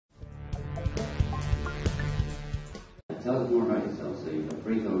Tell us more about yourself. So you've got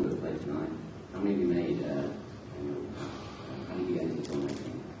 3 films that play tonight. How many have you made? How did you get into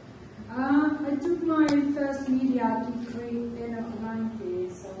filmmaking? I took my first media degree in the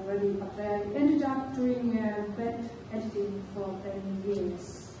 90s already, but I ended up doing web editing for 10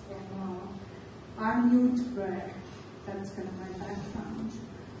 years. And I'm new to work. That's kind of my background.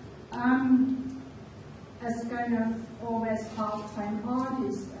 As kind of always part-time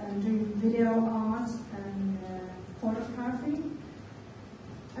artist and doing video art and photography.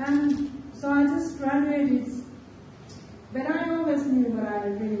 And so I just graduated, but I always knew what I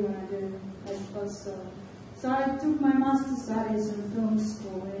really want to do, I suppose so. So I took my master's studies in film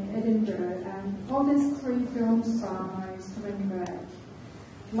school in Edinburgh, and all these 3 films are my student work.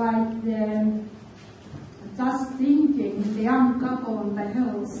 Like Just Thinking, The Young Couple on the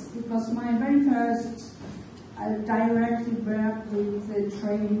Hills, it was my very first directly work with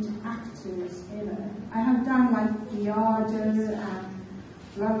trained actors ever. I have done like theater and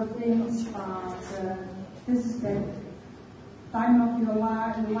a lot of things, but this is the time of your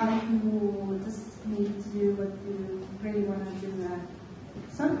life you just need to do what you really want to do.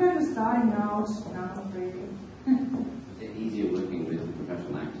 So I'm kind of starting out now, really. Is it easier working with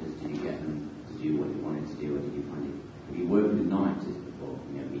professional actors? Did you get them to do what you wanted to do, or did you find it? Have you worked with non-actors before?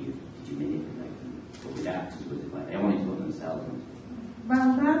 Did you manipulate them? Or with actors, was it like they wanted to put themselves into?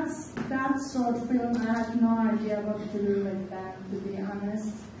 Well, that sort of film, I had no idea what to do with them, to be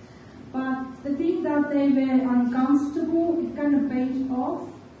honest. But the thing that they were uncomfortable, it kind of paid off,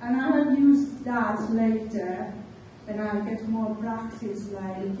 and I have used that later when I get more practice.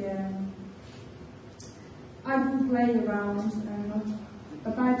 Like I would play around,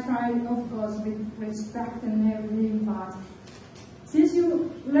 but I try, of course, with respect and everything. But since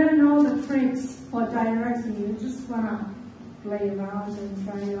you learn all the tricks for directing, you just wanna play around and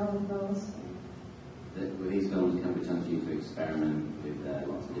try all of those. With these films, can be a chance for you to experiment with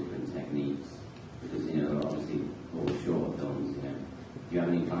lots of different techniques, because they're obviously all short films. Do you have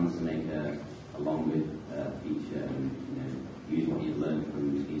any plans to make a longer feature and use what you've learned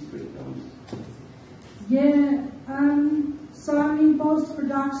from these 3 films? Yeah. So I'm in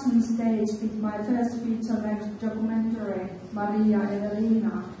post-production stage with my first feature-length documentary, Maria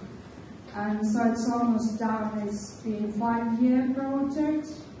Evelina, and so it's almost done. It's been a 5-year project.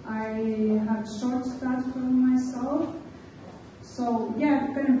 I have shot that film myself, so yeah,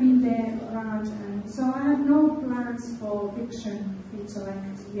 I'm going to be there around, and so I have no plans for fiction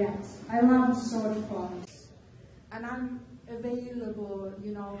feature-length yet. I love short films, and I'm available,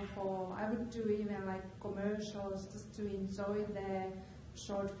 for, I would do even like commercials just to enjoy the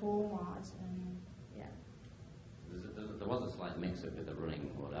short format, and yeah. There was a slight mix-up with the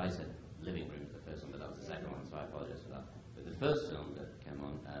running order. I said living room for the first one, but that was the second one, so I apologize for that. But the first film that came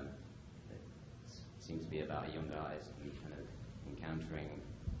on, it seemed to be about a young guy kind of encountering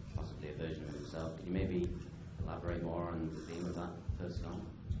possibly a version of himself. Could you maybe elaborate more on the theme of that first film?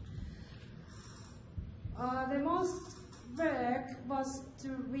 The most work was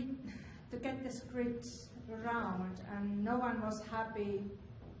to get the script around, and no one was happy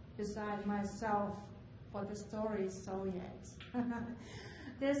beside myself for the story so yet.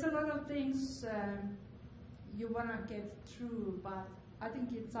 There's a lot of things you want to get through, but I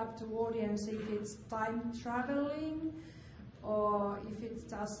think it's up to audience if it's time traveling or if it's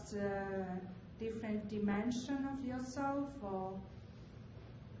just a different dimension of yourself. Or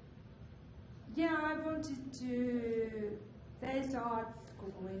yeah, I wanted to. There's art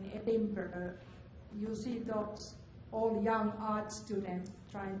school in Edinburgh. You see those all young art students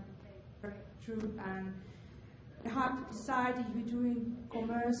trying to break through, and you have to decide if you're doing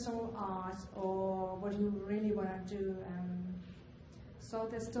commercial art or what you really want to do. So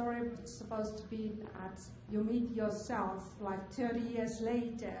the story is supposed to be that you meet yourself like 30 years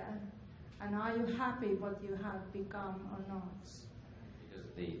later, and are you happy what you have become or not? Because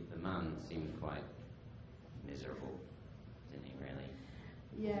the man seemed quite miserable, didn't he, really?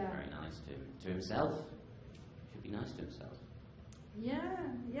 Yeah. Very nice to himself. Should be nice to himself. Yeah.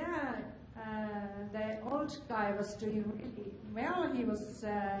 The old guy was doing really well. He was.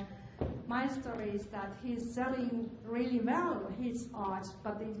 My story is that he's selling really well his art,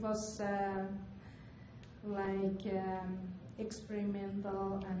 but it was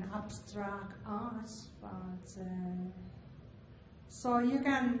experimental and abstract art. But so you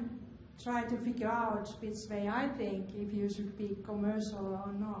can try to figure out which way I think if you should be commercial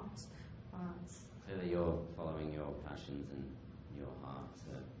or not. But clearly, you're following your passions and your heart.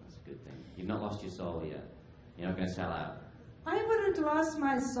 So that's a good thing. You've not lost your soul yet. You're not going to sell out. I wouldn't lose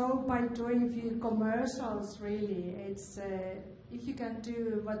my soul by doing a few commercials, really. It's if you can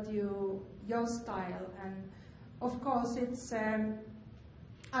do what your style, and of course, it's.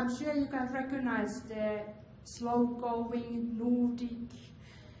 I'm sure you can recognize the slow-going, Nordic,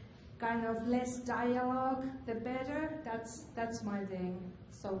 kind of less dialogue, the better. That's my thing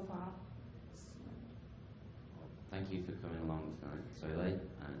so far. Thank you for coming along tonight so late,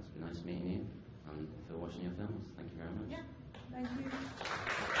 and it's been nice meeting you, and for watching your films. Thank you very much. Yeah, thank you.